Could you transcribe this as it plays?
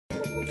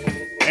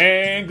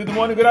and good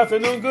morning, good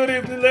afternoon, good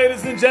evening,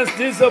 ladies and gents.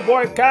 This is your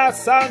boy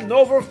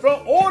Casanova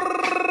from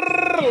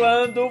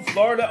Orlando,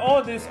 Florida,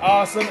 on this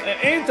awesome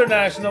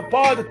international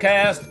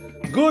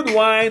podcast, Good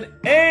Wine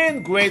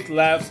and Great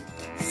Laughs,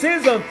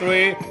 Season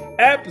 3,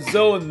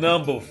 Episode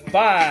number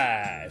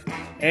 5.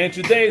 And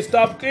today's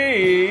topic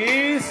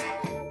is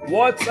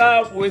what's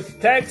up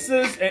with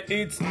Texas and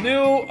its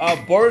new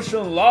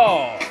abortion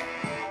law.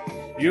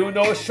 You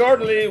know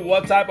shortly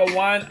what type of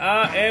wine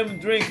I am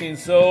drinking.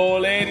 So,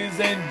 ladies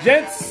and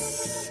gents,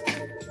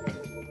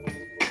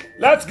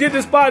 let's get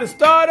this party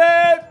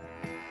started.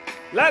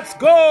 Let's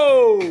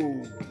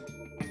go.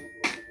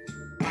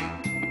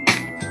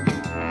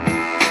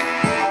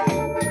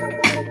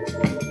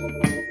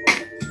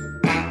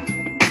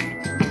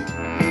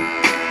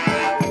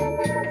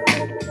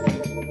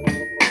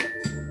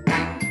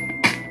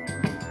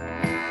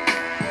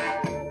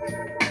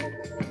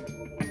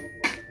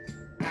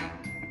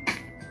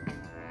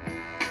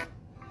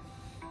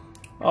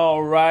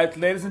 Alright,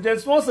 ladies and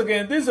gents, once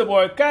again, this is your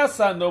boy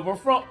Casanova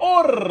from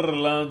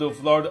Orlando,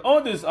 Florida,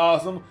 on this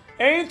awesome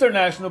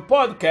international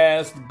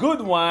podcast,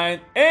 Good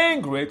Wine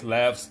and Great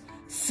Laughs,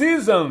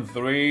 Season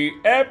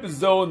 3,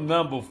 Episode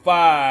number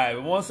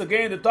 5. Once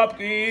again, the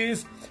topic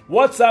is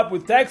what's up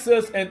with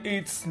Texas and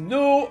its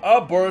new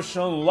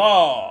abortion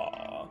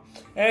law.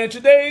 And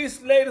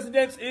today's, ladies and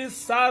gents, is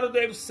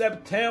Saturday,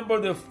 September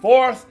the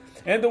 4th,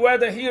 and the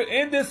weather here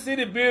in this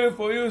city,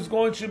 beautiful for you, is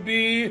going to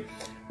be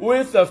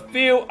with a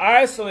few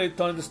isolated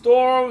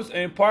thunderstorms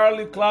and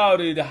partly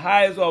cloudy, the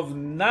highs of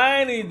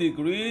 90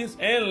 degrees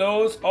and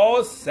lows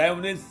of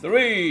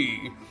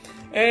 73.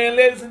 And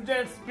ladies and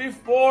gents,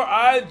 before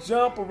I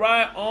jump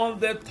right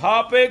on the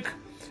topic,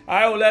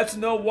 I will let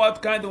you know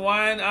what kind of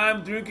wine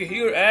I'm drinking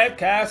here at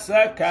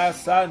Casa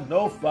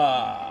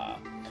Casanova.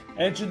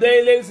 And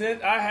today, ladies and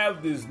gents, I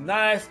have this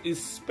nice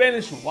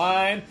Spanish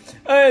wine.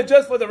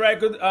 Just for the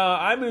record,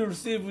 I'm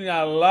receiving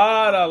a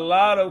lot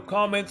of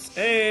comments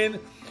and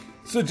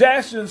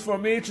suggestions for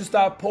me to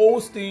start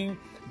posting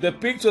the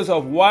pictures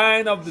of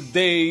wine of the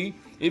day,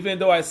 even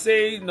though I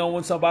say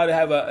when somebody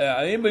have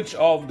an image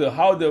of the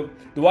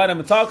wine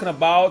I'm talking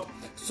about.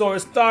 So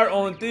start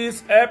on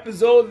this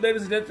episode,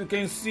 ladies and gentlemen, you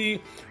can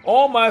see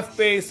on my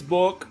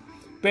Facebook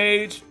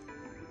page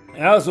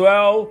as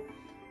well.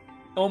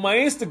 On my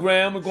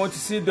Instagram, we're going to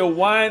see the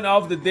wine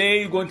of the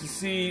day. You're going to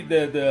see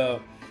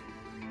the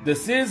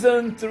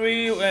season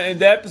 3 and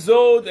the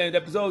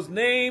episode's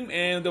name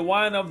and the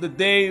wine of the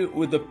day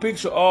with the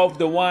picture of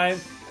the wine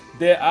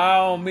that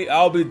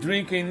I'll be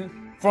drinking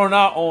from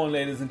now on,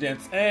 ladies and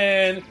gents.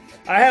 And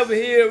I have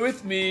here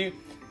with me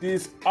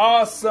this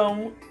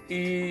awesome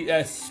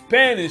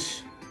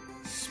Spanish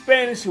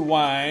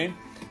wine.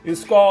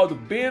 It's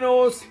called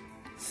Vinos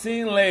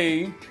Sin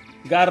Ley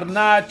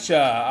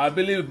Garnacha. I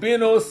believe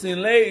Vinos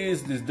Sin Ley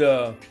is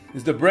the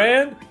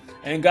brand.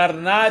 And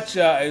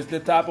Garnacha is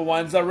the type of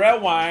wine. It's a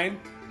red wine.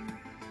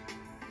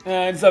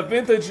 And it's a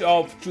vintage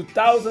of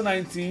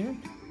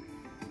 2019.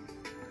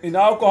 And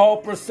alcohol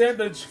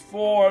percentage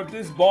for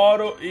this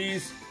bottle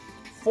is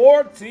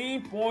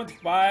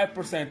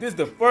 14.5%. This is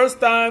the first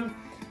time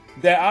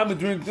that I'm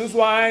drinking this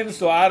wine,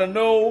 so I don't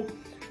know.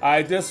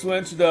 I just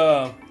went to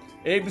the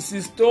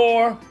ABC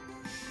store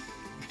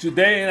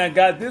today and I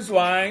got this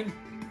wine.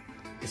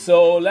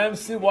 So let me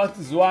see what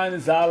this wine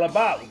is all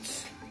about.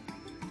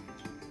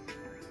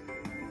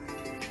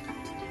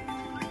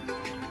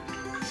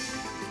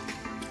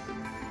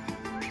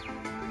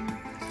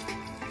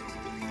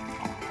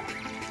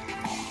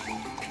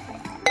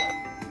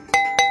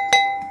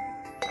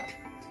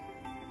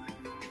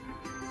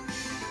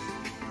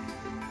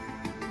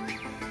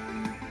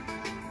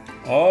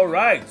 All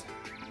right.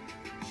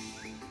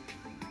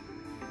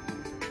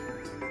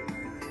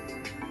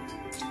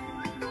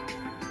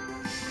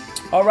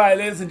 All right,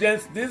 ladies and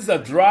gents, this is a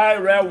dry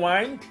red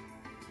wine.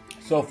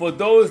 So for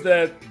those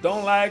that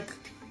don't like,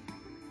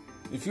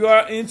 if you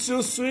are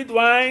into sweet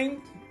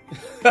wine,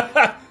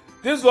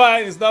 this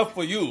wine is not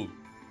for you.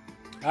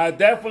 I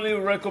definitely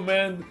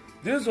recommend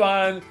this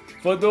wine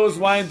for those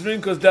wine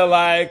drinkers that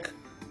like,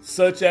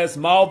 such as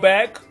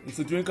Malbec. If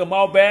you drink a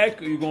Malbec,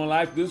 you're going to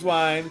like this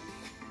wine.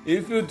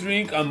 If you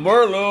drink a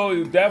Merlot,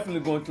 you're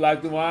definitely going to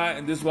like this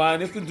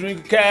wine. If you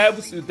drink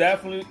Cabs, you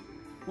definitely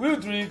will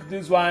drink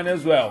this wine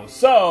as well.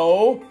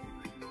 So,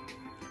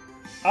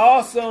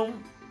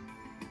 awesome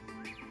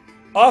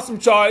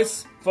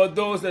choice for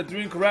those that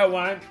drink red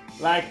wine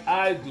like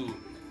I do.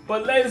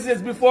 But ladies and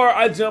gents, before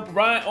I jump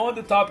right on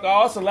the topic, I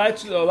also like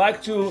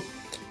to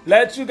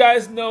let you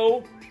guys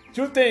know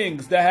two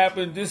things that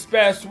happened this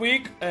past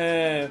week.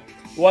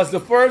 Was the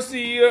first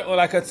year, or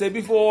like I said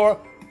before,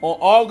 on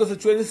August the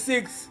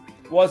 26th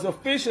was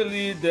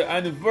officially the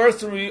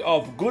anniversary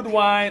of Good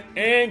Wine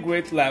and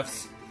Great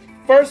Laughs.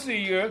 First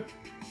year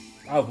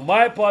of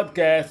my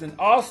podcast, and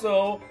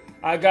also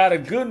I got a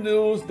good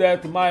news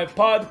that my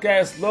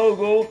podcast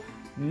logo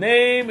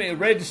name and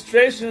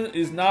registration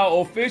is now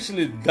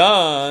officially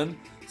done.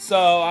 So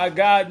I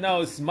got now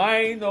it's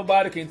mine.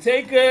 Nobody can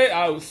take it.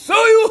 I will sue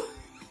you.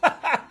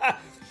 I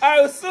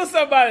will sue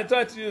somebody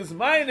trying to use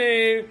my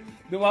name,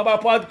 do my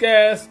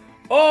podcast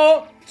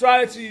or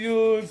try to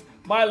use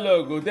my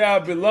logo.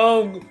 They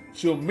belong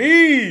to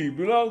me,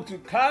 belong to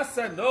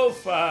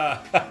Casanova.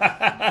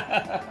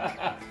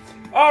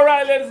 All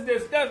right, ladies and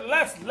gentlemen,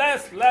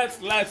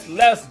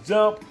 let's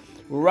jump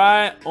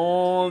right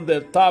on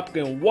the topic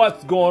and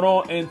what's going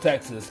on in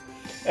Texas.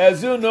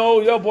 As you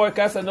know, your boy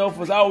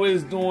Casanova is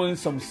always doing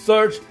some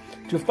search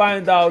to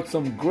find out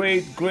some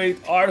great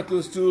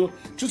articles to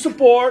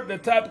support the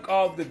topic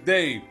of the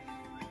day.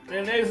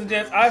 And ladies and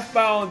gents, I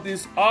found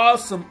this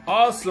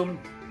awesome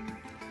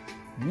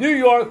New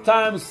York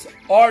Times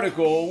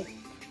article.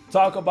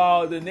 Talk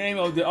about the name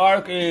of the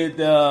article is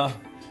the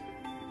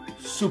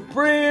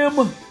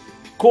Supreme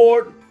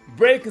Court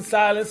breaking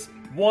silence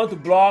want to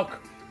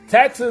block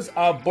Texas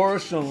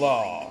abortion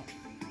law.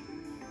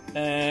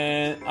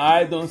 And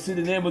I don't see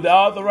the name of the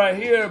author right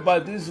here,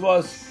 but this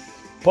was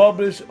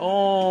published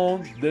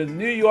on the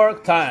New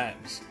York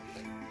Times.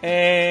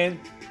 And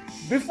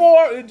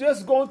before it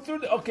just going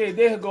through okay,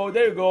 there you go.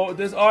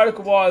 This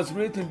article was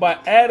written by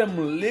Adam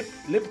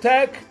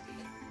Liptak,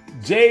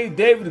 J.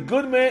 David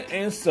Goodman,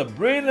 and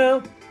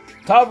Sabrina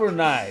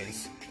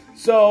Tavernise.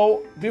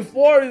 So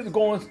before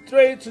going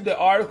straight to the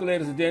article,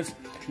 ladies and gents,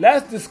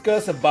 let's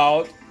discuss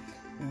about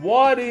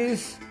what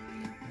is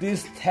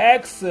this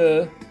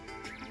Texas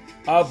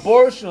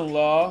abortion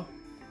law,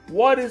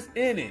 what is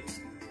in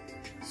it.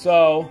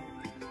 So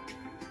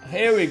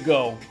here we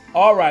go.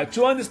 All right,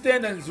 to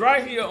understand that, it's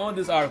right here on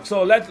this article.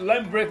 So let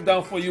me break it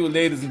down for you,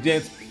 ladies and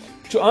gents.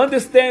 To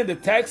understand the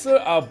Texas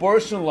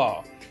abortion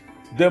law,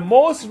 the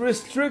most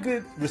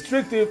restrictive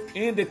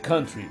in the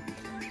country.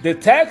 The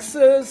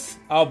Texas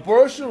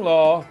abortion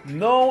law,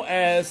 known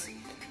as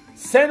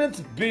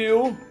Senate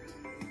Bill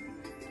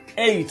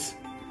 8,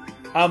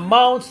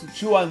 amounts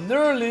to a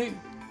nearly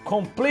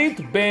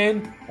complete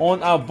ban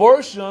on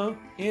abortion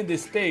in the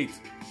state.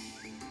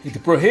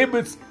 It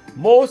prohibits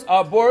most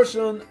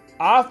abortion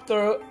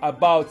after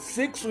about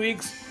 6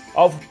 weeks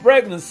of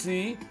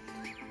pregnancy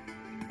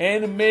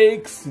and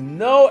makes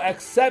no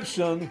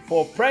exception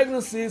for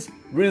pregnancies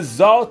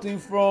resulting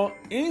from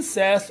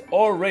incest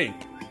or rape.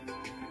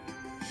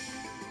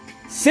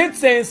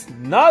 Citizens,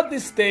 not the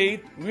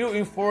state, will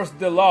enforce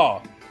the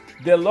law.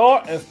 The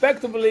law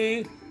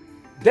effectively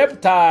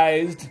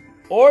deputized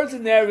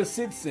ordinary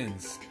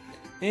citizens,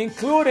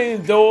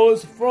 including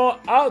those from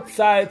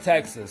outside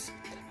Texas,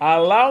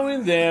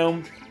 allowing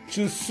them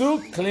to sue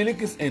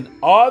clinics and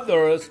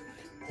others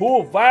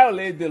who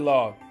violate the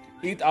law.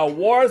 It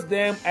awards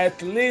them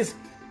at least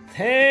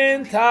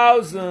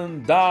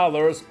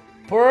 $10,000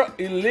 per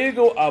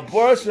illegal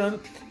abortion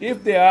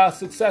if they are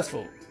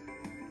successful.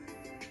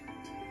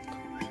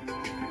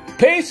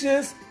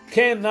 Patients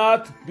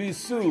cannot be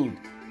sued.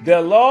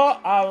 The law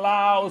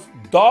allows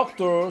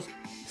doctors,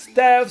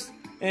 staffs,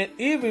 and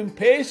even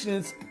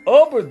patients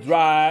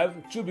overdrive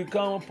to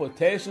become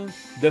potential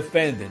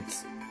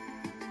defendants.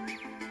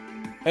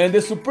 And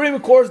the Supreme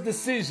Court's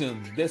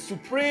decision, the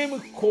Supreme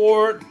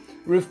Court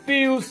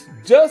refused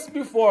just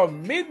before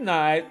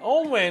midnight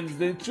on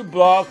Wednesday to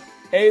block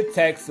a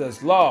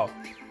Texas law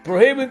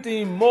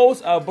prohibiting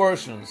most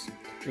abortions,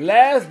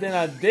 less than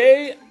a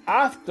day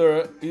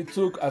after it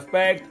took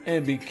effect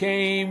and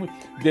became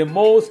the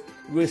most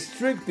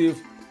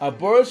restrictive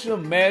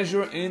abortion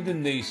measure in the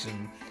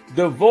nation.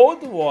 The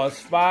vote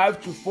was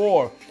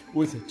 5-4,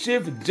 with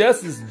Chief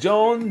Justice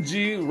John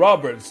G.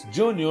 Roberts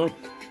Jr.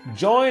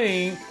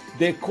 joining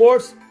the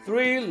court's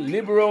 3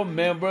 liberal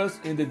members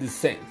in the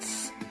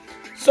dissents.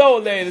 So,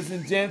 ladies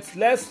and gents,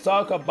 let's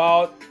talk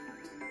about,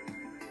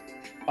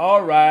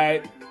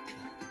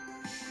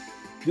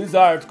 this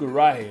article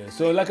right here.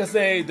 So, like I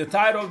say, the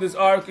title of this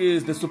article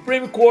is the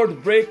Supreme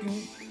Court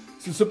breaking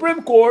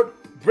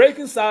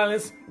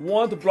silence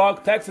want to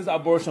block Texas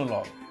abortion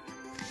law.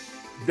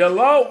 The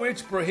law,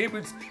 which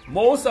prohibits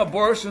most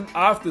abortion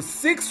after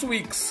 6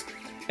 weeks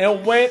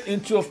and went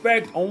into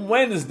effect on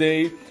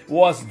Wednesday,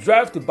 was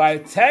drafted by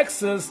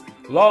Texas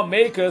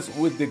lawmakers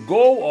with the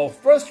goal of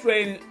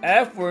frustrating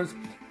efforts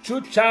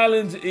to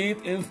challenge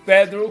it in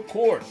federal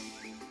court.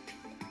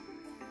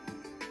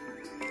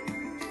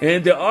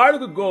 And the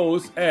article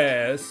goes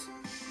as,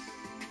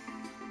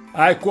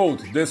 I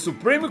quote, "The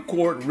Supreme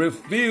Court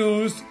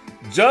refused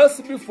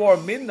just before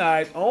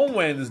midnight on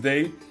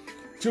Wednesday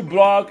to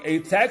block a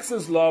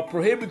Texas law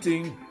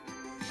prohibiting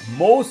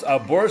most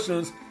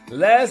abortions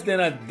less than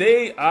a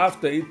day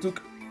after it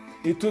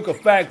took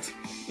effect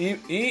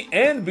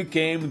and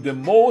became the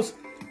most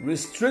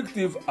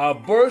restrictive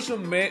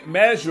abortion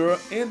measure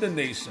in the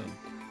nation."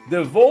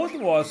 The vote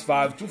was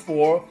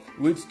 5-4,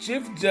 with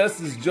Chief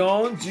Justice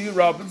John G.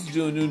 Roberts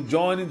Jr.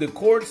 joining the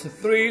court's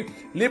 3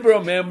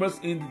 liberal members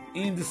in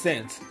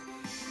dissent.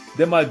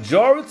 The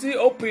majority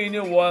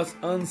opinion was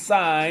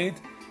unsigned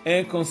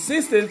and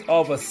consisted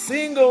of a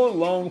single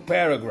long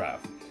paragraph.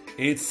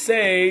 It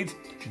said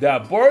the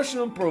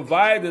abortion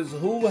providers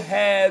who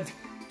had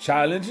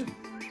challenged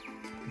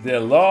the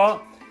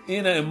law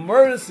in an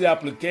emergency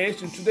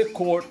application to the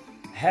court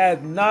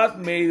had not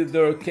made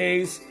their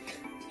case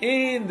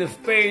in the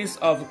face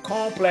of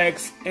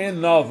complex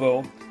and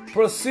novel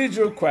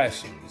procedural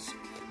questions.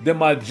 The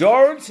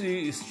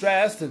majority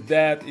stressed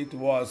that it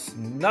was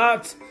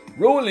not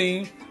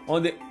ruling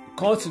on the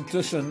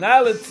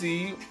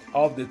constitutionality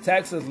of the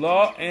Texas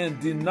law and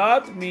did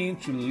not mean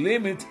to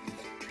limit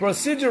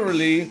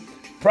procedurally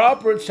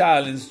proper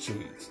challenge to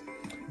it.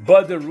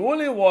 But the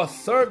ruling was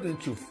certain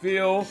to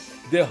fill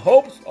the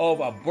hopes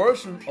of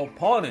abortion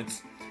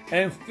opponents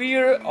and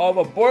fear of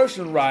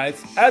abortion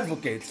rights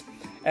advocates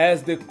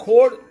as the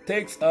court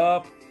takes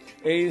up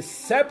a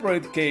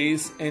separate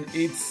case in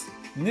its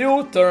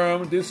new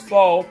term this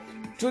fall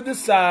to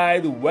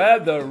decide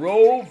whether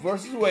Roe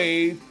v.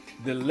 Wade,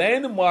 the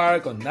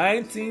landmark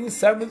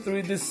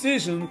 1973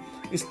 decision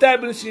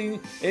establishing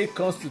a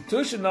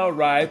constitutional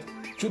right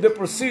to the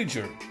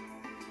procedure,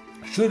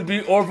 should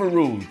be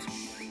overruled.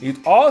 It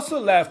also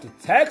left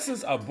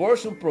Texas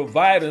abortion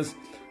providers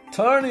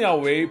turning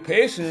away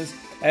patients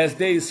as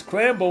they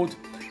scrambled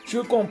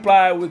to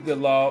comply with the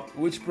law,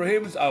 which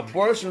prohibits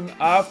abortion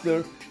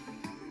after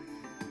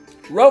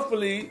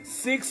roughly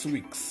 6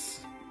 weeks.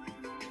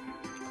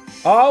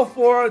 All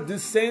four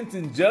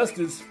dissenting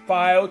justices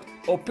filed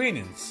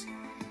opinions.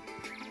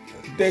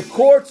 The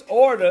court's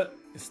order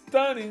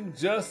stunning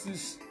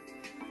Justice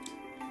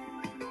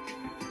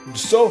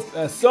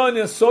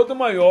Sonia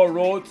Sotomayor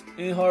wrote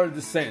in her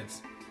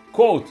dissent,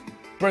 quote,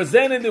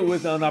 presented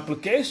with an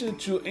application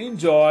to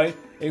enjoy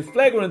a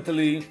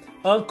flagrantly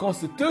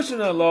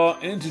unconstitutional law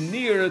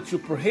engineered to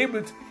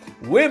prohibit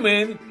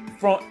women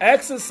from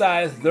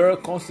exercise their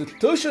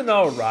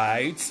constitutional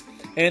rights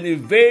and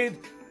evade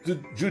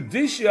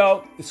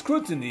judicial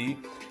scrutiny,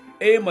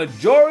 a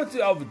majority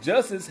of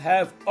justices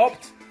have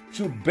opted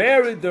to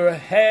bury their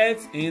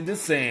heads in the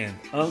sand,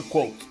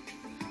 unquote.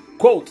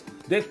 Quote,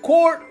 the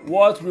court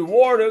was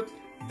rewarded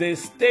the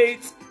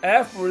state's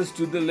efforts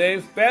to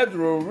delay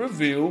federal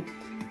review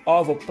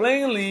of a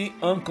plainly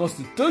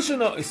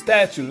unconstitutional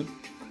statute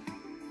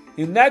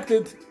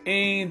enacted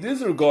in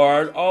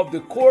disregard of the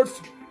court's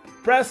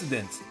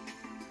precedents.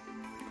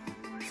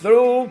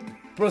 Through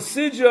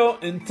procedural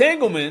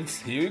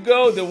entanglements, here you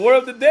go, the word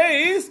of the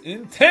day is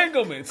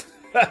entanglement,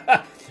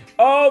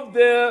 of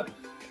the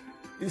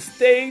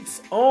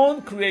state's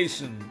own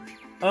creation,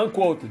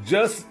 unquote,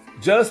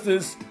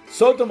 Justice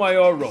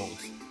Sotomayor wrote.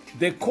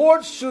 The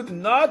court should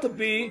not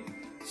be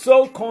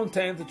so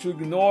content to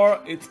ignore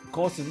its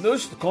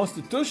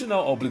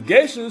constitutional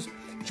obligations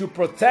to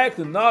protect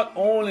not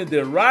only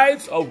the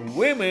rights of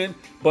women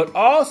but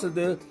also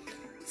the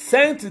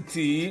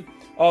sanctity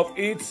of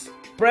its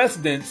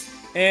precedents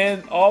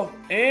and of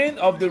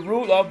the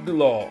rule of the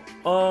law,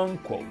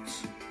 unquote.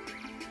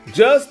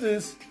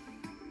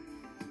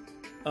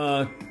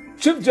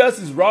 Chief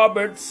Justice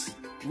Roberts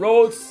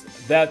wrote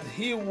that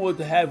he would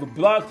have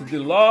blocked the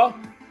law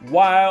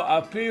while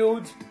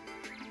appeals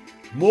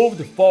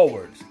moved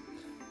forward.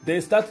 The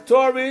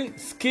statutory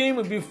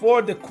scheme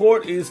before the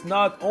court is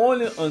not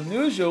only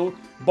unusual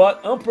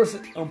but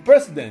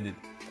unprecedented.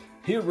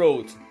 He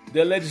wrote,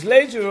 the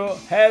legislature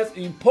has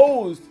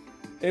imposed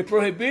a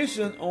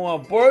prohibition on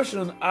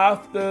abortion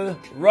after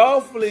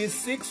roughly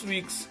 6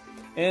 weeks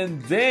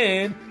and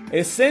then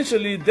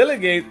essentially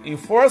delegate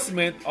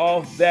enforcement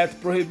of that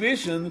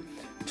prohibition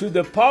to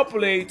the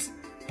populace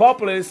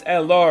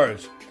at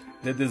large.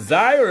 The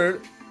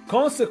desired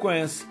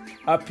consequence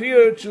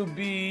appeared to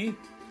be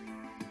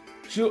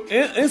to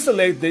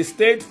insulate the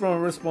state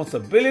from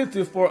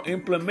responsibility for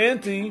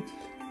implementing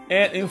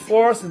and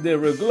enforcing the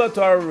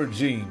regulatory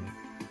regime.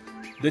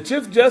 The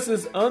Chief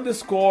Justice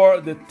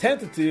underscored the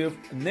tentative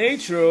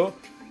nature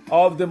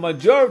of the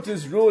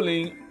majority's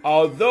ruling,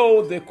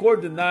 although the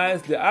court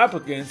denies the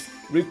applicant's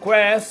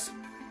request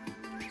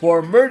for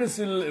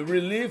emergency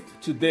relief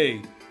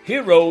today. He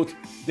wrote,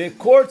 the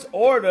court's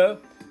order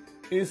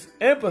is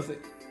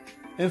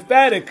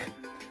emphatic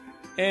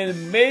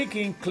in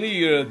making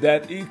clear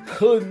that it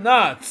could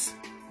not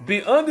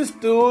be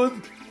understood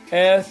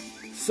as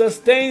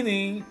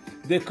sustaining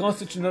the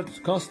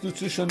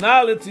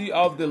constitutionality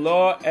of the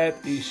law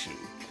at issue.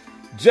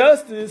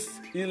 Justice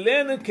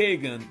Elena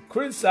Kagan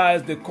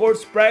criticized the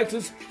court's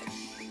practice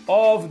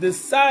of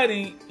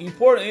deciding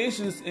important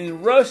issues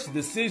in rushed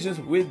decisions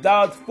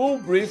without full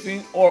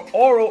briefing or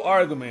oral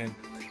argument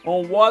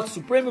on what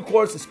Supreme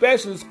Court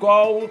specialists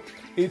call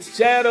its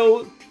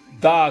shadow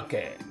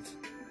docket.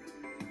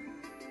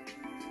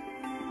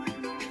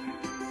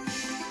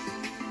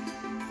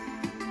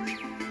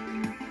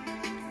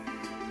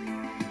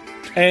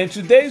 And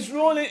today's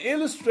ruling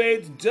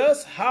illustrates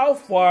just how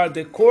far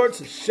the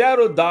court's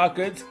shadow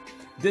docket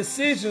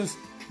decisions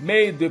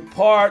may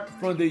depart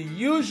from the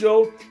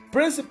usual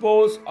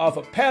principles of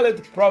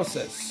appellate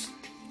process.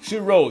 She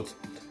wrote,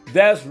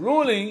 that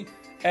ruling,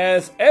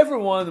 as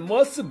everyone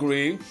must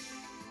agree,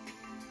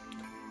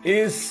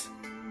 is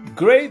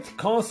great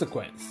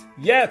consequence.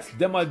 Yet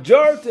the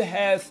majority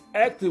has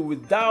acted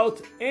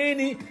without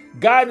any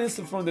guidance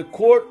from the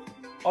Court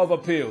of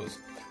Appeals,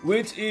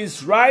 which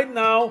is right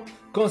now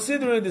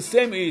considering the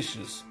same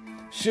issues.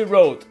 She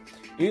wrote,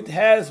 it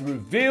has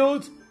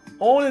revealed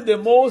only the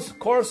most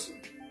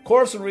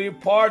cursory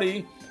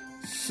party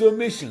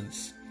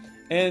submissions,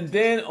 and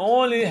then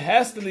only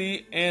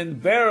hastily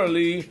and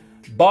barely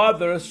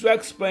bothers to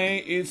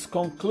explain its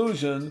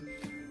conclusion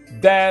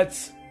that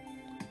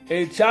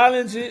a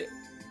challenge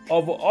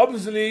of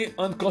obviously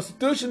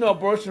unconstitutional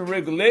abortion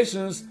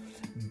regulations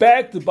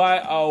backed by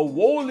a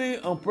wholly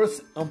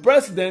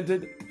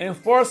unprecedented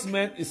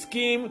enforcement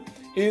scheme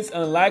is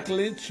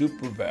unlikely to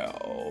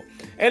prevail.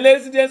 And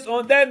ladies and gents,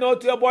 on that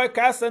note, your boy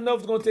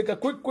Casanova is going to take a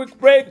quick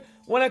break.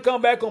 When I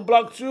come back on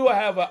Block 2, I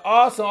have an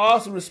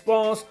awesome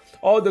response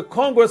of the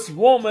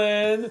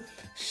Congresswoman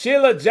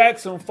Sheila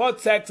Jackson for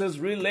Texas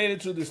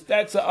related to this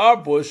Texas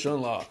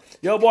abortion law.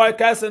 Your boy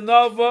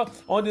Casanova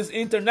on this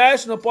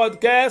international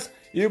podcast.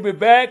 You'll be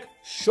back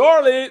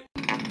shortly.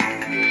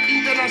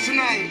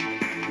 International.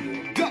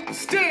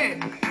 Stay.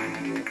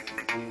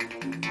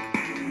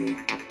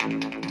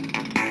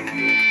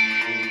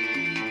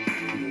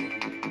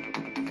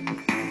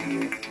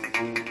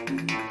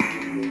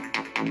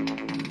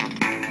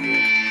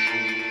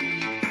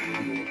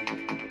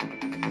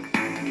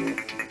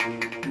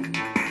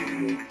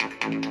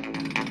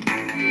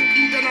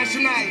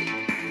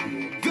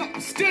 International.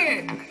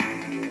 Stay.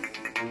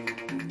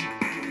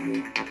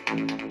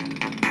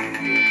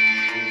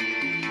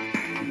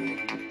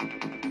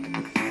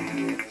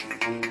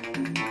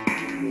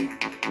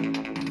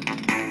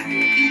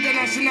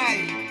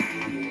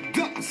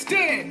 International.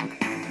 Stay.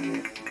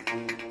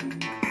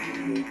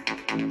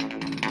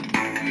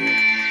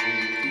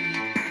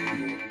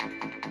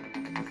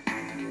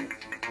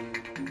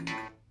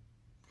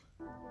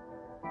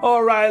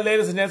 All right,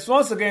 ladies and gents,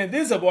 once again,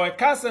 this is your boy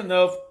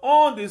Casanova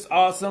on this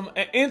awesome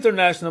and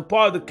international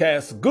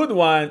podcast, Good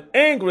Wine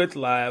and Great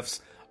Laughs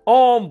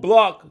on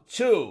Block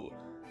 2.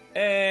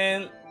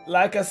 And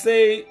like I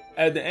say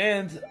at the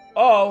end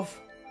of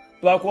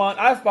Block 1,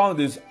 I found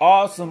this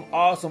awesome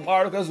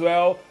article as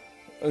well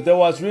that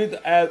was written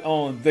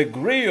on The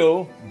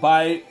Grill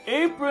by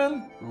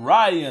April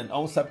Ryan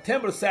on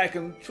September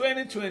 2nd,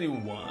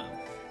 2021.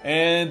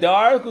 And the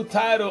article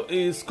title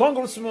is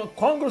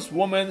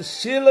Congresswoman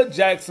Sheila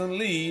Jackson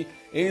Lee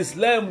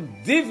Islam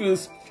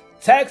Devious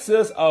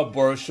Texas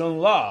Abortion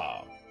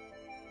Law.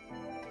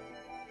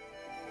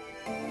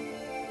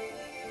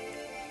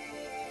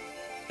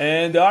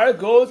 And the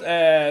article goes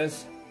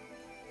as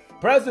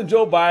President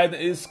Joe Biden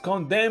is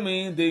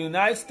condemning the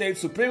United States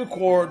Supreme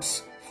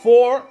Court's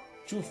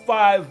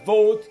 4-5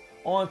 vote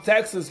on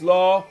Texas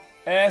law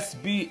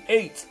SB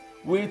 8,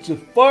 which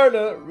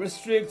further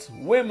restricts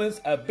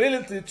women's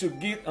ability to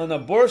get an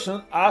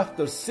abortion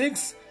after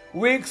 6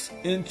 weeks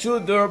into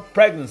their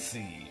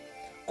pregnancy.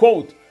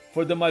 Quote,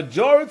 for the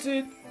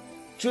majority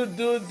to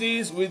do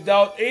this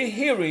without a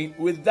hearing,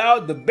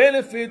 without the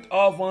benefit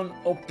of an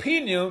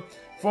opinion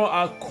from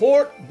a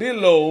court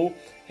below,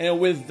 and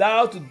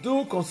without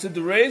due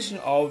consideration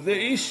of the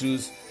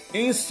issues,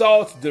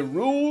 insults the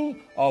rule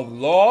of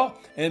law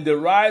and the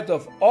right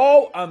of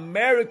all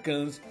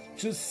Americans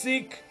to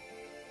seek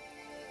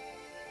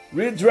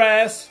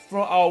redress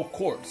from our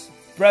courts,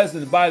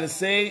 President Biden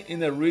said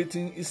in a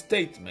written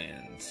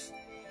statement.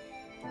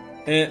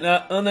 In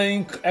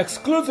an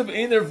exclusive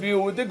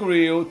interview with The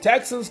Grill,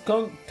 Texas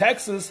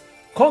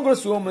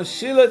Congresswoman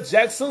Sheila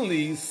Jackson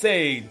Lee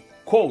said,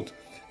 quote,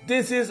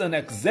 this is an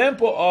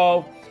example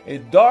of a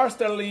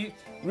dastardly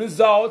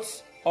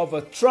results of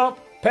a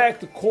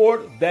Trump-packed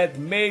court that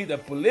made a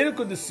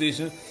political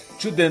decision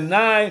to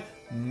deny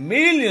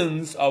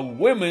millions of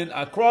women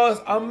across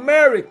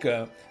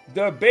America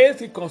their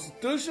basic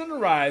constitutional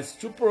rights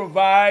to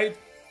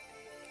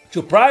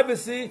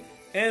privacy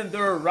and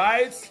their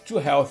rights to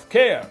health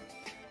care.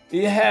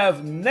 We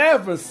have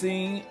never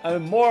seen a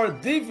more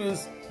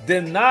devious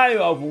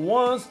denial of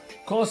one's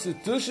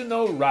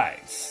constitutional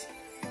rights.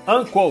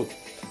 Unquote.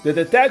 The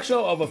detection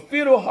of a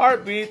fetal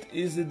heartbeat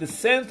is in the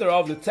center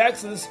of the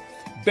Texas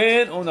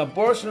ban on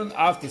abortion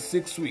after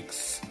 6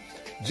 weeks.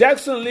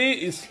 Jackson Lee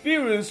is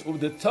furious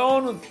with the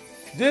tone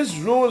this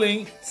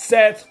ruling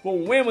sets for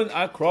women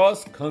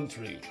across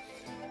country.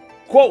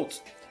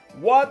 Quote,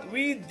 what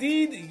we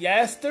did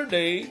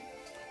yesterday,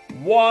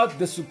 what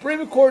the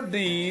Supreme Court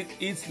did,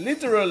 is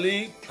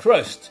literally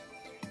crushed.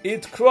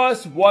 It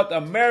crushed what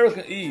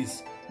America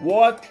is.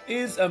 What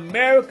is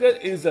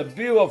America is a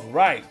Bill of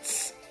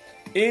Rights.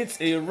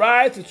 It's a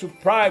right to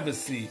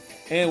privacy,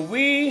 and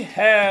we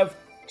have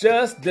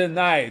just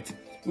denied.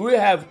 We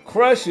have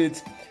crushed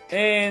it,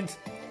 and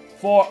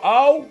for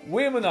all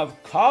women of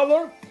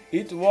color,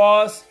 it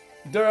was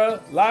their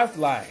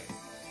lifeline.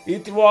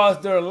 It was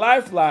their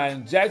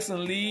lifeline,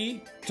 Jackson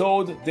Lee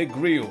told The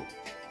Grill.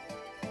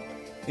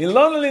 In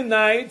lonely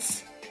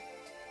times,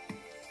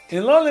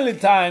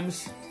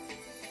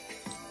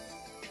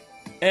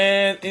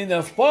 and in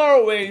the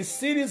faraway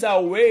cities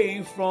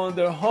away from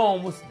their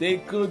homes, they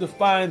could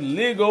find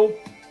legal,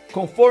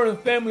 comforting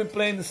family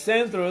planning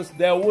centers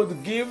that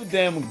would give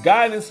them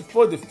guidance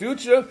for the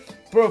future,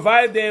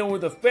 provide them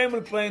with a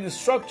family planning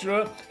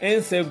structure,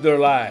 and save their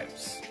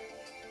lives.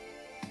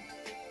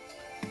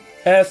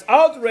 As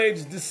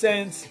outrage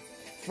descends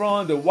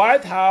from the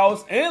White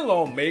House and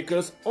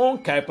lawmakers on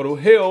Capitol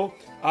Hill,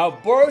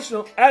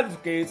 abortion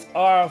advocates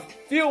are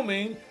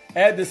fuming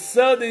at the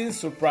sudden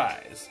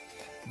surprise.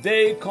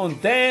 They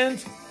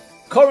condemned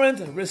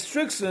current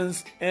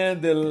restrictions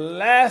and the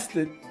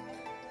lasted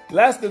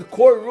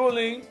court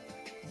ruling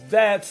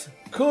that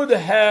could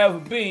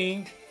have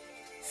been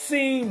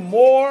seen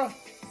more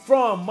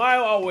from a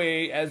mile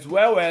away, as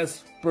well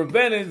as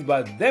prevented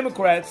by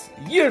Democrats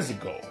years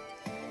ago.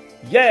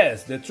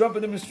 Yes, the Trump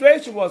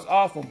administration was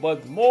awful,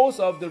 but most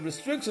of the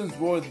restrictions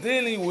we're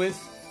dealing with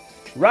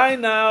right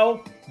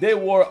now, they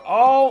were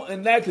all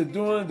enacted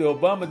during the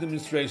Obama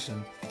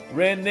administration.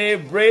 Renee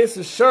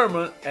Brace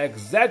Sherman,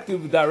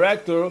 executive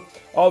director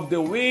of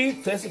the WE,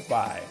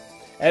 testified.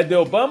 And the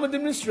Obama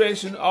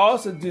administration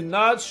also did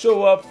not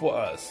show up for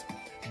us.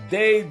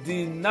 They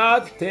did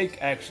not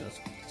take actions.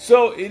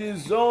 So it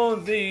is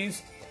on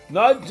these,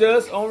 not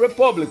just on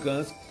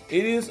Republicans,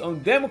 it is on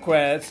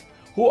Democrats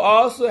who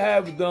also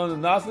have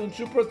done nothing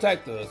to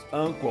protect us,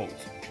 unquote.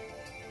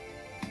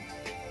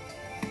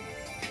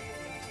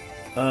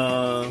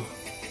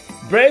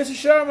 Brace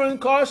Sherman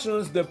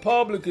cautions the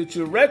public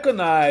to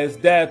recognize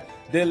that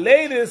the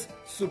latest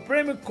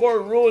Supreme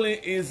Court ruling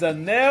is a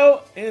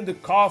nail in the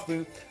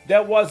coffin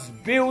that was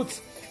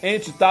built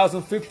in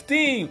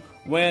 2015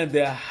 when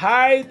the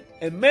Hyde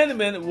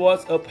Amendment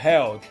was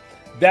upheld.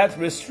 That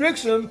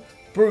restriction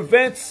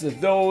prevents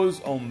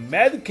those on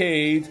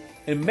Medicaid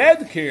and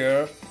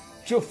Medicare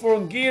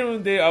from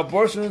getting their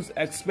abortion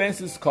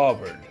expenses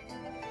covered.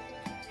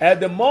 At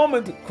the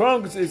moment,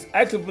 Congress is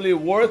actively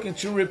working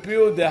to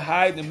repeal the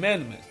Hyde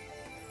Amendment.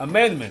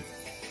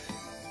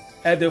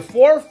 At the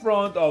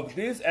forefront of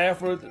this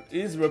effort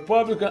is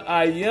Republican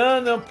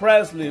Ayanna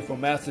Pressley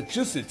from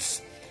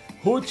Massachusetts,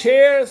 who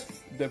chairs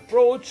the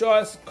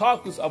pro-choice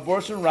caucus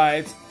Abortion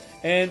Rights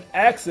and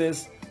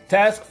Access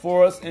Task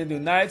Force in the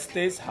United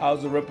States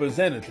House of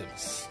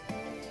Representatives.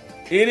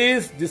 It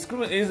is a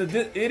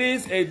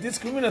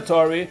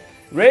discriminatory,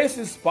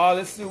 racist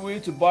policy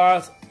which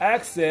bars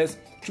access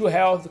to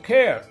health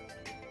care,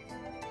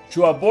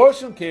 to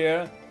abortion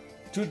care,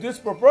 to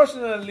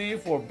disproportionately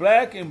for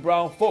black and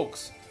brown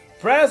folks,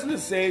 Presley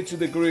said to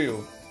the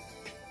Grill.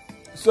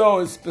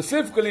 So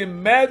specifically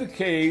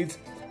Medicaid,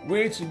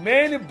 which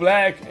many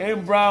black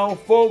and brown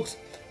folks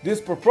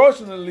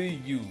disproportionately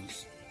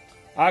use.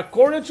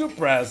 According to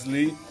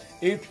Presley,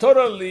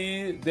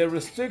 the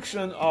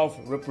restriction of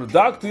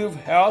reproductive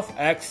health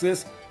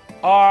access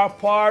are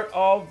part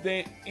of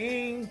the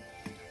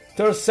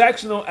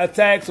intersectional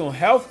attacks on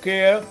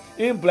healthcare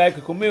in black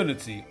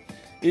community.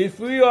 If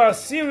we are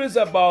serious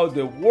about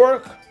the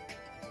work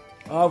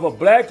of a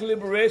black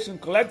liberation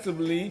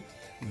collectively,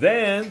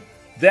 then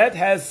that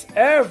has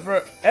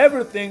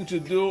everything to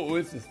do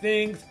with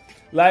things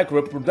like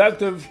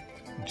reproductive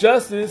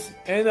justice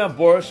and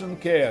abortion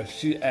care,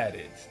 she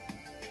added.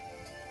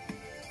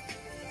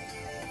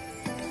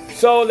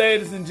 So,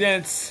 ladies and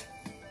gents,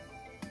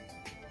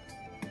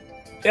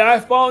 I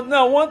found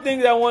now one thing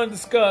that I want to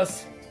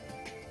discuss,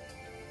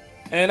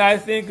 and I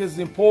think is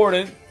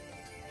important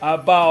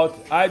about,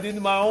 I did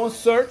my own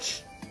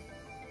search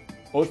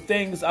of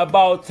things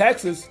about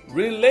Texas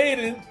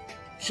related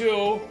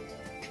to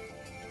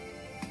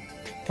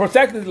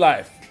protecting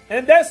life.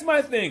 And that's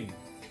my thing.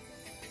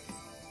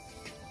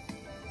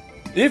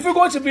 If you're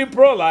going to be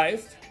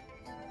pro-life,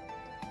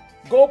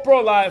 go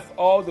pro-life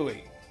all the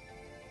way.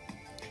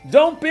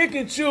 Don't pick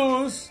and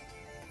choose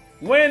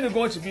when you're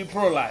going to be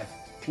pro-life.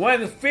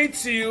 When it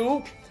fits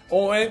you,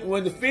 or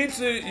when it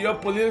fits your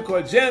political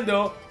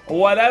agenda, or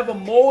whatever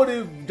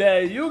motive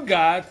that you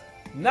got,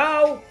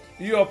 now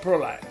you're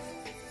pro-life.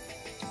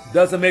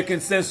 Doesn't make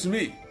any sense to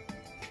me.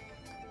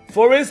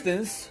 For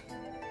instance,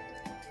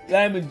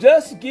 let me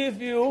just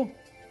give you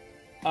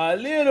a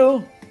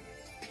little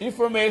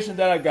information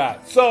that I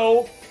got.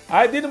 So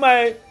I did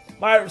my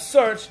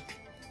research,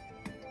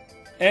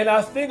 and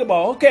I think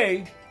about,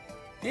 okay,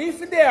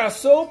 if they are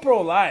so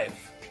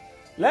pro-life,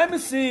 let me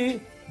see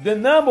the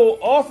number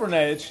of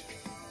orphanage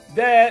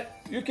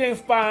that you can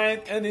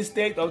find in the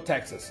state of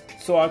Texas.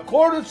 So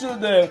according to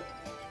the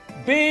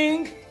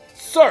Bing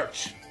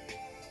search,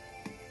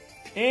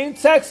 in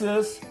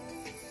Texas,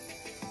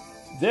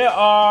 there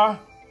are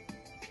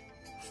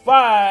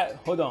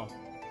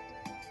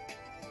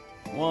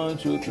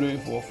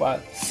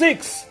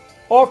 6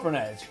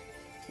 orphanage.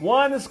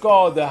 One is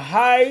called the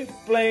High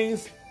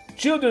Plains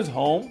Children's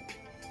Home.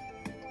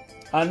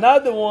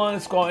 Another one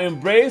is called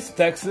Embrace,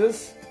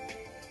 Texas.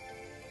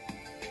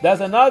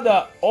 There's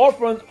another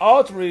Orphan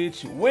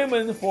Outreach,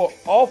 Women for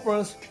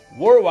Orphans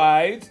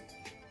Worldwide.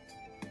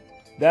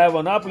 They have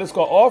another place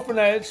called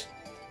Orphanage.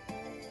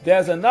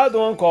 There's another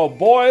one called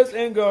Boys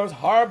and Girls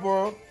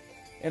Harbor.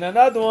 And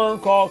another one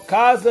called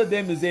Casa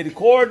de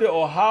Misericordia,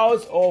 or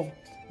House of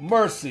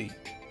Mercy.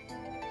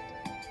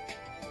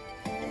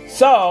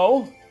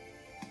 So,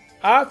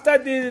 after I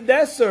did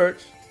that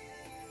search,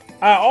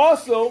 I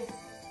also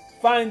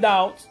find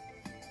out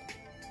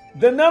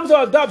the numbers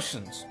of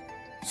adoptions.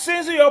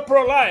 Since you're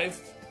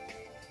pro-life,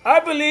 I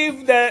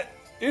believe that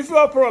if you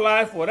are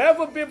pro-life,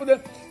 whatever people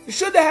that, you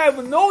should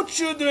have no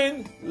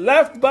children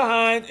left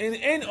behind in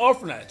any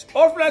orphanage.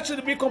 Orphanage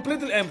should be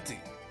completely empty.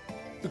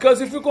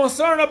 Because if you're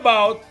concerned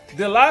about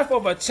the life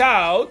of a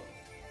child,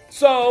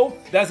 so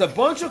there's a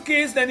bunch of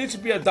kids that need to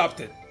be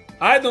adopted.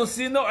 I don't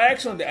see no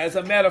action there. As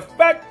a matter of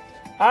fact,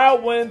 I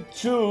went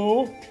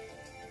to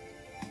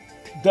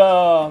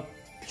the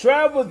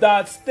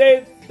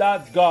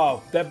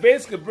travel.state.gov that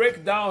basically breaks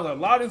down a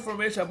lot of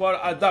information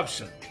about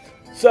adoption.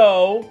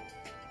 So,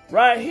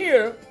 right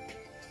here,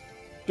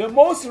 the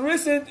most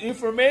recent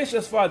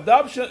information for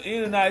adoption in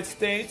the United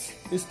States,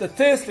 is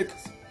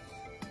statistics,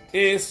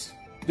 is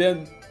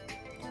the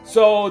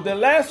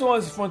last one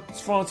is from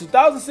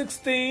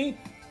 2016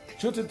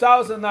 to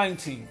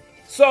 2019.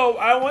 So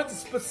I went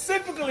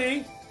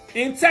specifically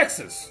in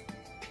Texas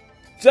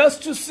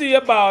just to see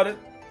about it,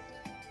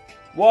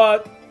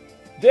 what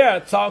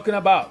they're talking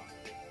about,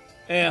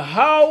 and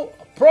how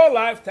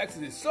pro-life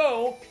Texas is.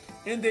 So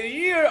in the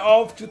year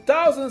of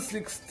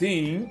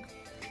 2016,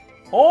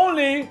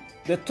 only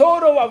the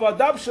total of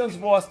adoptions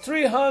was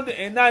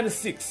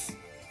 396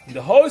 in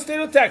the whole state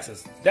of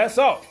Texas. That's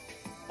all.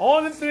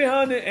 Only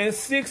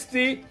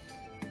 360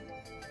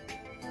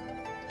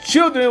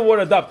 children were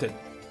adopted.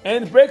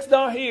 And it breaks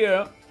down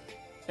here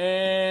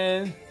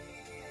and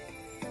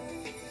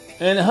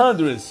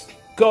hundreds.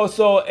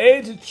 So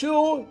age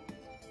 2,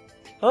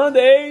 under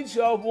age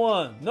of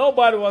 1,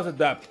 nobody was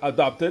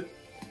adopted.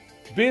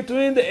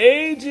 Between the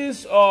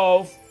ages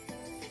of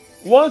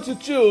 1 to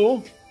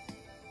 2,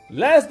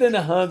 less than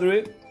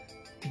 100.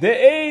 The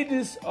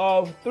ages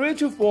of 3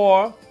 to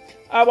 4,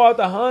 about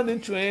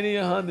 120,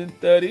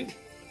 130.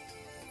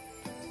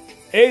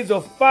 Age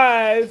of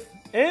 5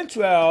 and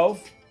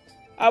 12,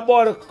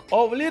 about a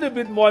little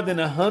bit more than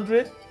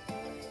 100.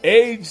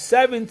 Age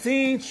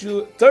 13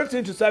 to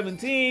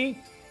 17,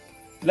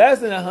 less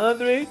than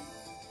 100.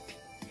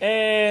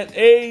 And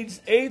age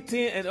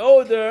 18 and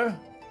older,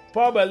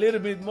 probably a little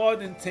bit more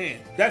than 10.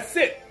 That's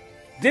it.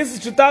 This is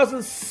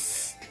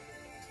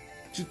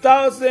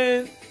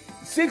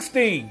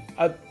 2016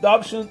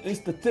 adoption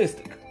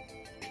statistic.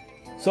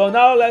 So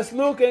now let's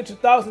look at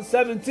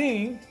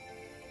 2017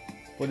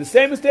 for the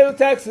same state of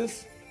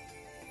Texas.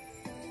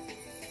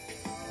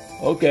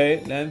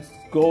 Okay, let's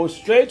go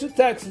straight to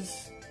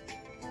Texas.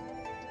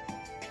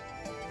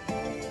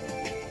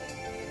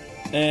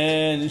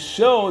 And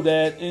show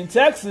that in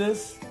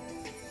Texas,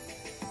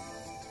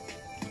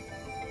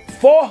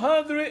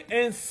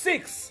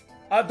 406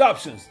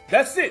 adoptions.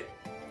 That's it.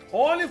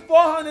 Only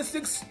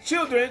 406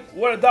 children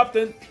were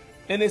adopted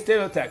in the state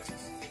of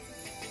Texas.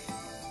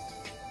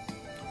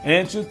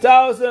 In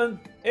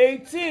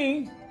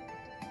 2018,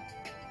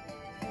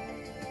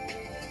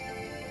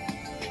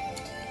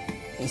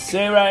 it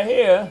say right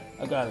here,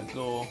 I gotta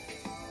go,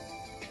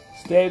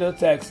 state of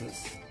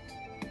Texas.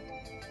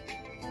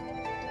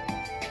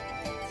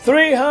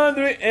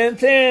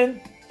 310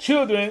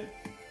 children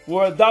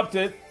were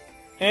adopted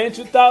in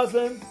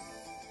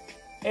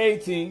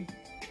 2018.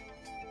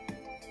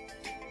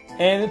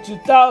 And in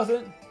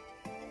 2000,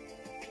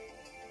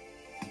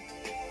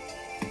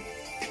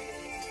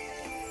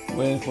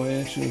 waiting for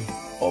it to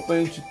open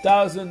in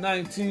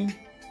 2019.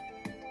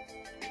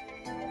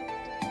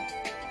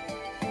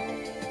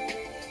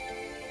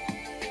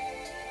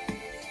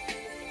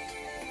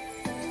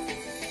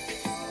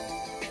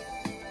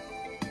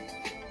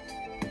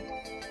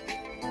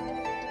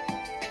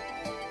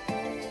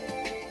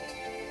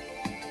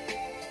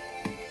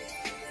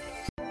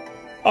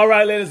 All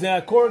right, ladies,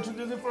 and according to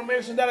this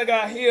information that I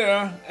got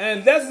here,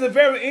 and this is a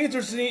very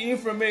interesting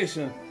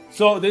information.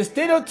 So the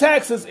state of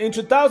Texas in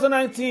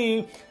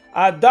 2019,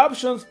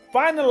 adoptions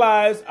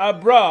finalized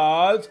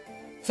abroad.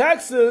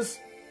 Texas,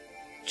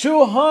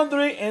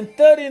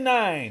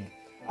 239.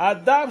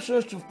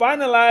 Adoptions to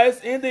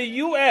finalize in the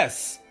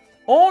U.S.,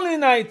 only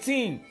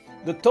 19.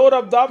 The total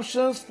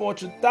adoptions for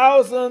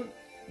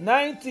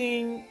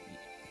 2019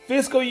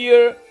 fiscal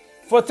year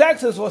for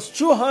Texas was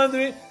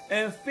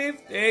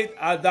 258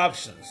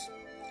 adoptions.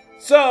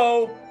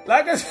 So,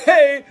 like I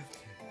say,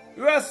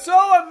 you are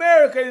so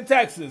American in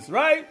Texas,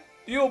 right?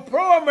 You're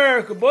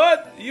pro-America,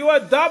 but you're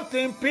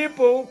adopting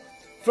people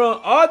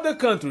from other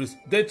countries.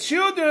 The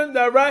children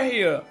that are right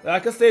here,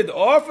 like I said, the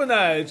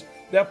orphanage,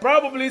 that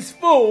probably is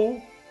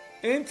full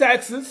in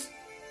Texas,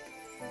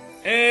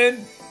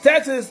 and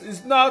Texas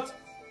is not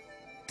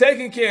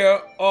taking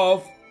care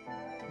of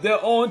their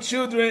own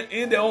children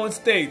in their own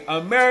state,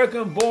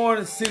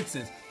 American-born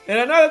citizens. And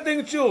another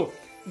thing too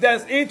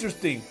that's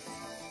interesting,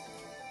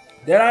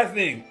 that I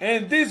think,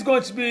 and this is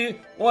going to be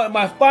one of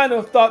my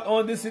final thought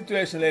on this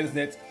situation, ladies and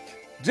gents.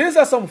 These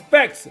are some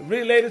facts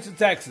related to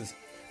Texas.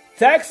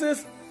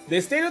 Texas,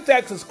 the state of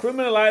Texas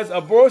criminalized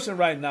abortion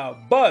right now,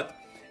 but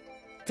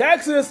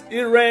Texas,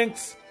 it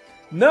ranks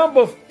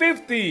number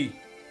 50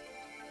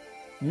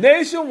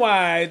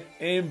 nationwide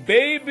in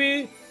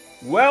baby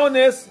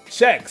wellness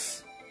checks.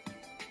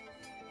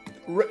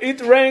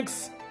 It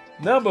ranks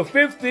number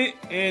 50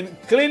 in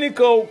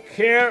clinical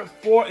care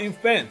for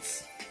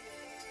infants.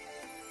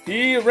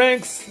 It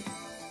ranks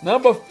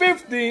number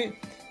 50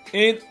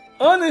 in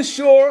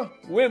uninsured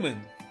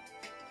women.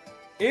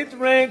 It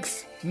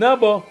ranks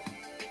number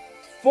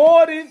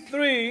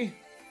 43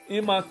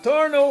 in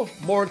maternal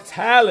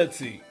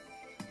mortality.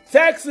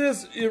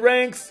 Texas, it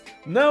ranks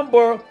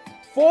number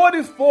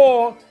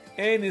 44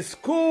 in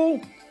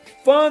school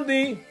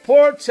funding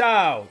per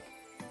child.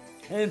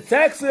 And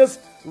Texas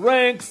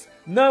ranks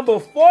number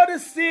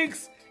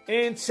 46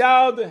 in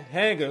child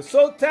hunger.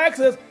 So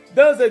Texas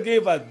doesn't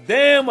give a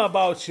damn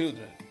about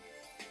children.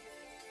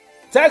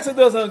 Texas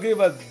doesn't give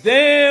a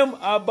damn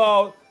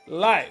about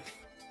life.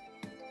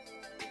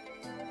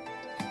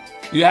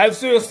 You have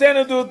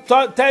Senator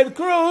Ted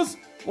Cruz.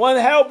 When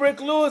hell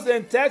break loose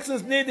and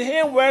Texas needed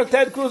him, where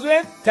Ted Cruz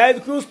went,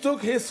 Ted Cruz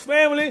took his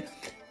family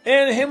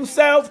and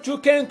himself to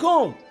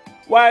Cancun,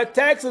 while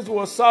Texas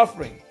was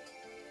suffering.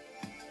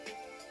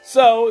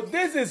 So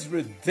this is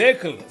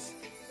ridiculous.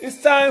 It's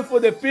time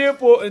for the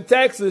people in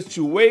Texas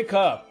to wake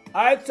up.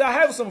 I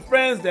have some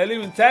friends that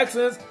live in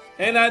Texas,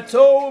 and I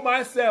told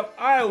myself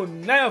I will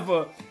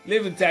never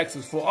live in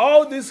Texas for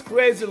all these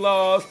crazy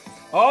laws,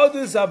 all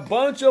this a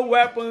bunch of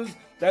weapons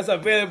that's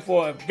available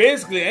for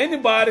basically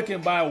anybody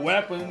can buy a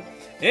weapon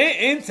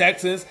in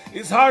Texas.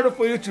 It's harder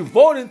for you to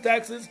vote in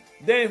Texas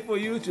than for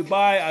you to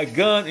buy a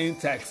gun in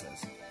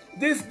Texas.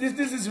 This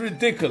is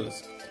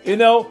ridiculous,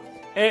 and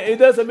it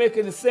doesn't make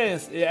any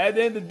sense. At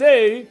the end of the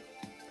day,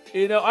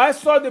 I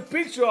saw the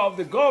picture of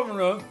the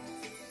governor,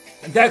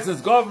 Texas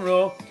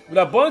governor, with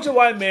a bunch of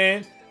white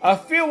men, a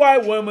few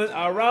white women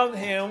around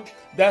him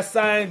that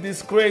signed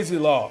this crazy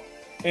law.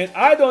 And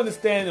I don't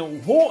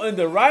understand who in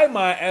the right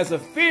mind as a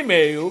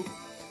female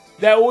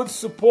that would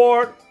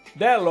support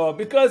that law,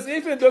 because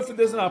even though if it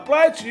doesn't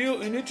apply to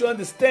you, you need to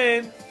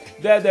understand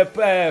that the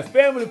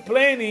family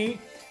planning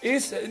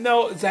is, it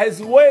has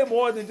way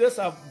more than just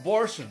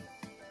abortion.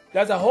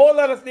 There's a whole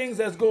lot of things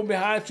that's going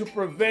behind to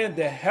prevent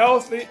the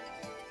healthy,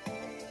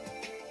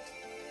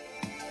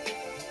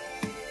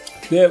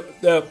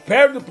 the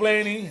parent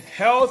planning,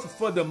 health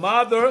for the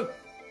mother,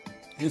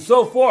 and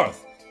so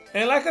forth.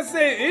 And like I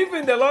say,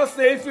 even the law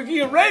says if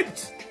you get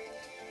raped,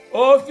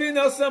 or if you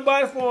know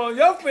somebody from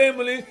your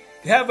family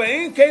have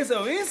in case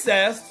of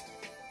incest,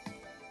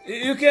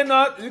 you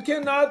cannot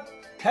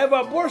have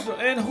abortion.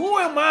 And who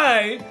am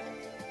I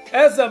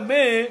as a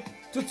man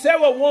to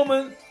tell a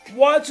woman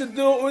what to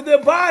do with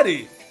their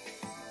body?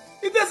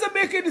 It doesn't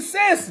make any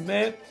sense,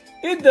 man.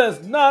 It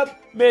does not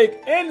make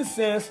any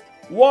sense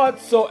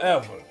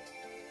whatsoever.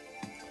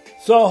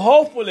 So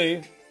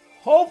hopefully,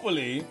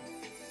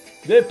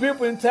 the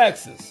people in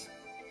Texas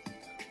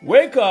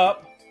wake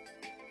up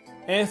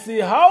and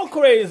see how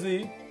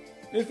crazy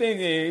the thing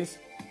is.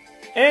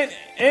 And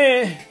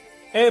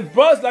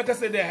bros, like I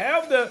said, they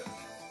have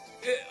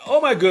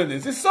oh my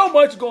goodness, there's so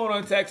much going on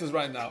in Texas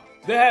right now.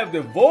 They have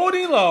the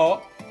voting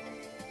law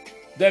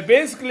that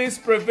basically is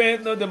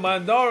preventing the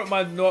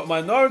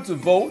minority to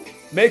vote,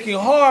 making it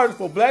hard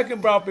for black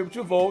and brown people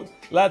to vote,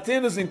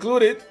 Latinos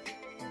included.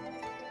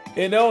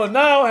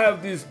 Now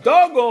have this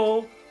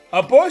doggone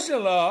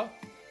abortion law.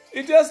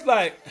 It's just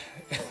like,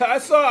 I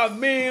saw a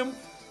meme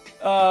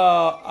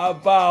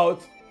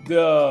about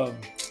the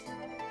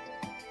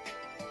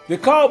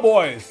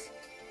Cowboys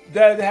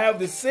that have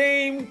the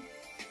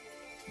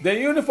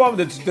uniform,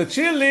 the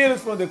cheerleaders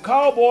from the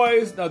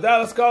Cowboys, the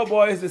Dallas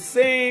Cowboys, the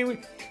same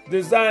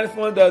design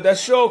from that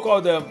show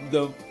called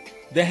the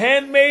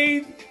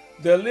Handmaid,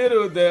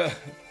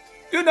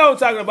 you know what I'm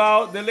talking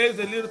about, the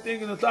little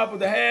thing on the top of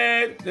the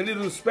head, the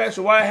little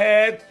special white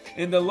head,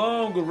 and the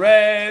long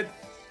red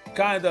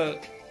kind of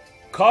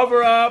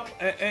cover up,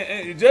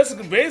 and just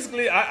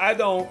basically, I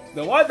don't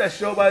watch that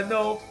show, but I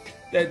know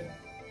that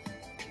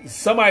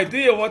some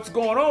idea what's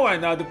going on right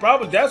now. The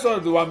problem, that's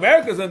what the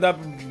Americans end up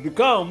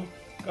become,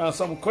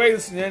 some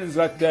crazy shenanigans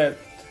like that.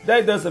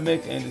 That doesn't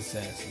make any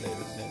sense, ladies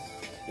and gentlemen.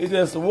 It's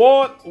just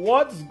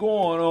what's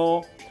going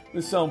on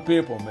with some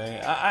people,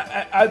 man.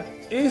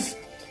 It's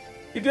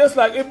just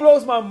like, it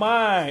blows my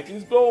mind.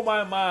 It's blows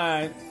my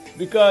mind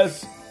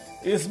because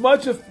it's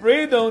much of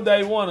freedom that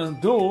you want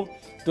to do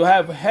to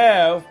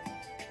have,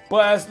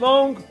 but as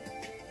long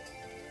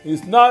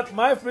it's not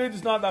my freedom,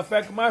 does not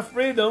affect my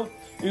freedom,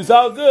 it's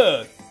all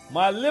good.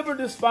 My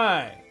liberty is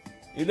fine,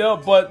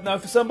 but now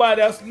if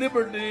somebody else's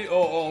liberty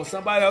or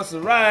somebody else's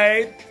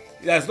right,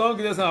 as long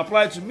as it doesn't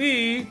apply to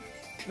me,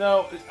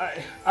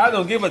 I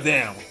don't give a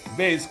damn,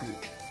 basically.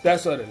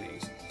 That's what it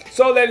is.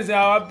 So, ladies and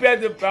gentlemen, I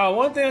bet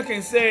one thing I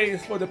can say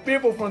is for the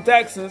people from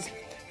Texas,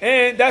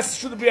 and that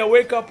should be a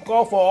wake-up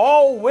call for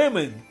all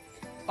women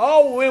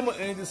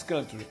in this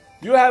country.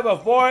 You have a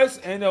voice,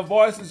 and your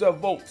voice is your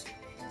vote.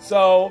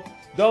 So,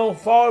 don't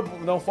fall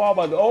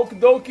by the okie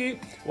dokie.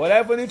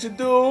 Whatever you need to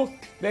do,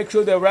 make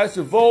sure they're right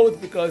to vote,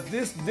 because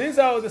these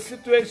are the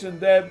situations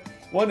that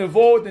when you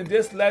vote and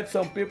just let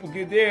some people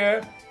get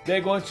there, they're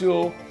going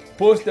to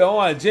push their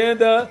own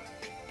agenda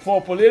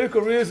for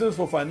political reasons,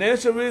 for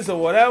financial reasons,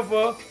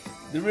 whatever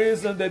the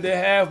reason that they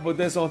have. But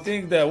there's some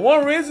things that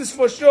one reason is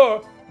for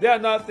sure, they are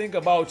not thinking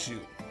about you.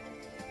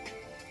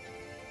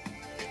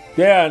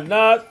 They are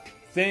not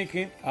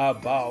thinking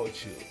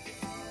about you.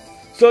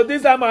 So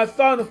these are my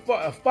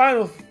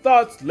final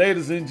thoughts,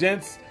 ladies and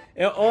gents.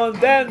 And on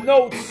that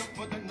note,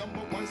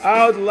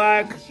 I would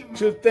like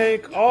to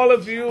thank all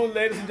of you,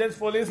 ladies and gents,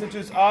 for listening to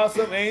this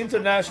awesome and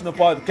international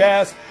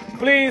podcast.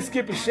 Please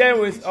keep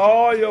sharing with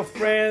all your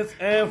friends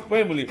and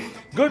family.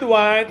 Good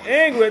Wine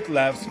and Great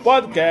Laughs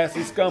podcast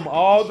is come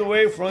all the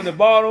way from the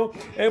bottom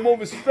and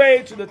move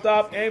straight to the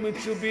top, aiming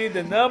to be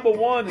the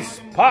 #1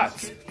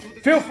 spots.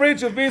 Feel free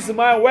to visit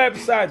my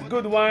website,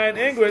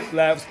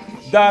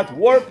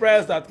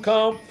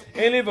 goodwineandgreatlaughs.wordpress.com,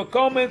 and leave a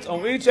comment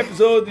on each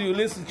episode you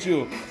listen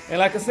to. And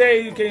like I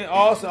say, you can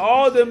also,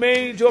 all the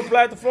major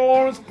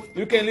platforms,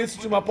 you can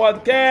listen to my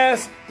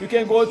podcast. You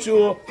can go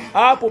to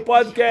Apple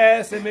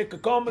Podcasts and make a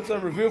comment or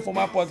review for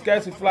my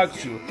podcast if you like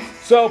to.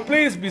 So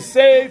please be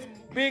safe,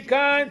 be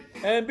kind,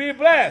 and be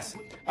blessed.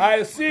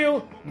 I'll see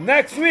you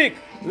next week.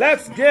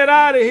 Let's get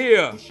out of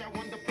here.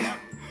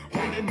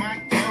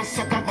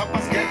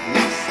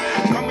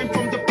 Coming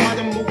from the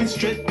bottom, moving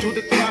straight to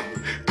the top.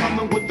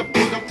 Coming with the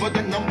put up for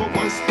the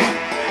 #1 spot.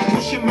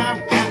 Pushing my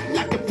back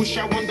like a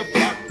pusher on the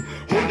block.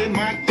 Holding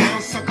my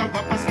down, sucker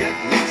rappers get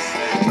lost.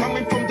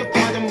 Coming from the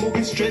bottom,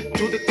 moving straight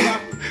to the top.